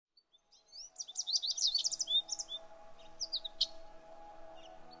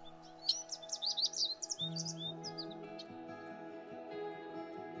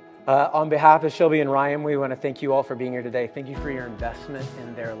On behalf of Shelby and Ryan, we want to thank you all for being here today. Thank you for your investment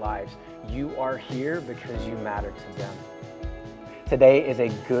in their lives. You are here because you matter to them. Today is a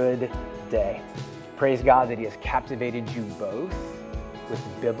good day. Praise God that He has captivated you both with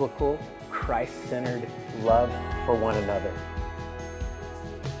biblical, Christ-centered love for one another.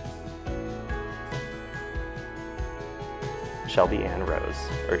 Shelby and Rose,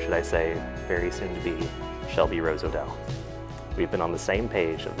 or should I say, very soon to be, Shelby Rose Odell. We've been on the same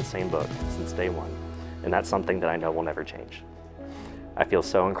page of the same book since day one, and that's something that I know will never change. I feel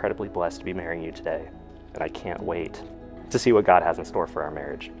so incredibly blessed to be marrying you today, and I can't wait to see what God has in store for our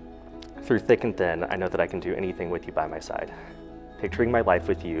marriage. Through thick and thin, I know that I can do anything with you by my side. Picturing my life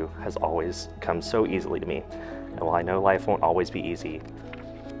with you has always come so easily to me, and while I know life won't always be easy,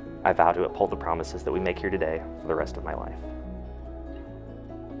 I vow to uphold the promises that we make here today for the rest of my life.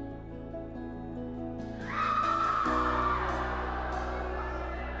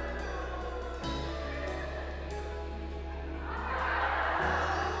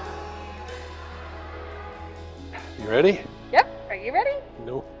 You ready? Yep. Are you ready?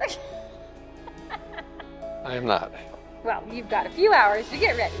 No. I am not. Well, you've got a few hours to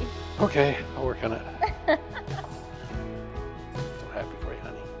get ready. Okay, I'll work on it. So happy for you,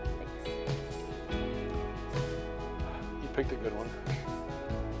 honey. Thanks. You picked a good one.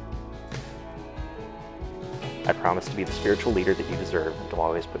 I promise to be the spiritual leader that you deserve and to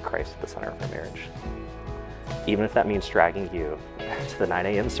always put Christ at the center of our marriage. Even if that means dragging you to the 9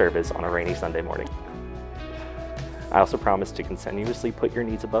 a.m. service on a rainy Sunday morning. I also promise to continuously put your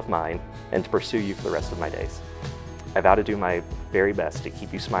needs above mine and to pursue you for the rest of my days. I vow to do my very best to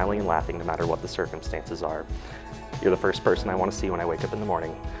keep you smiling and laughing no matter what the circumstances are. You're the first person I want to see when I wake up in the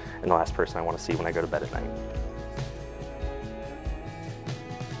morning and the last person I want to see when I go to bed at night.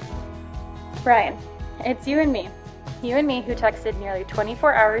 Brian, it's you and me. You and me who texted nearly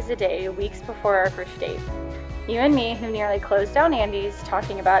 24 hours a day weeks before our first date. You and me who nearly closed down Andy's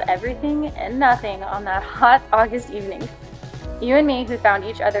talking about everything and nothing on that hot August evening. You and me who found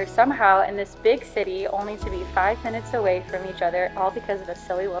each other somehow in this big city only to be 5 minutes away from each other, all because of a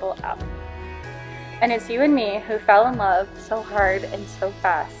silly little app. And it's you and me who fell in love so hard and so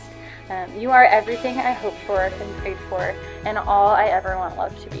fast. You are everything I hoped for and prayed for, and all I ever want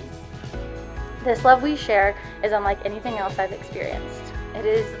love to be. This love we share is unlike anything else I've experienced. It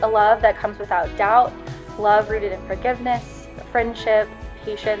is a love that comes without doubt, love rooted in forgiveness, friendship,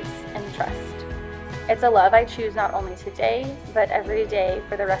 patience, and trust. It's a love I choose not only today, but every day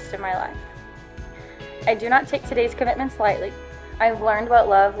for the rest of my life. I do not take today's commitments lightly. I've learned what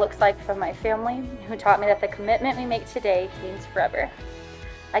love looks like from my family, who taught me that the commitment we make today means forever.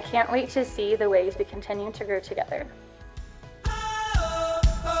 I can't wait to see the ways we continue to grow together.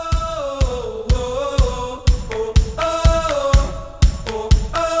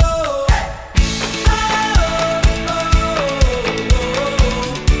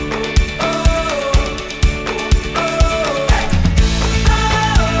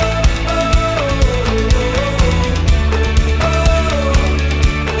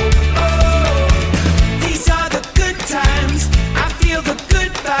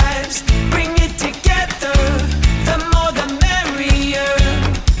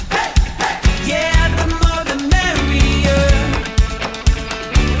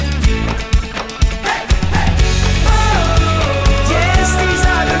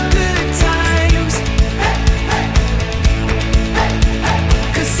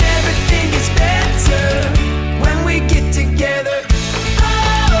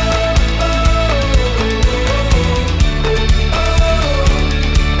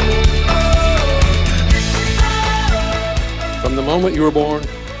 From the moment you were born,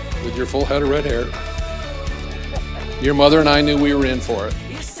 with your full head of red hair, your mother and I knew we were in for it.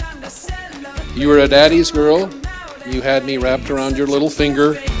 You were a daddy's girl. You had me wrapped around your little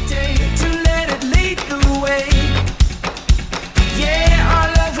finger.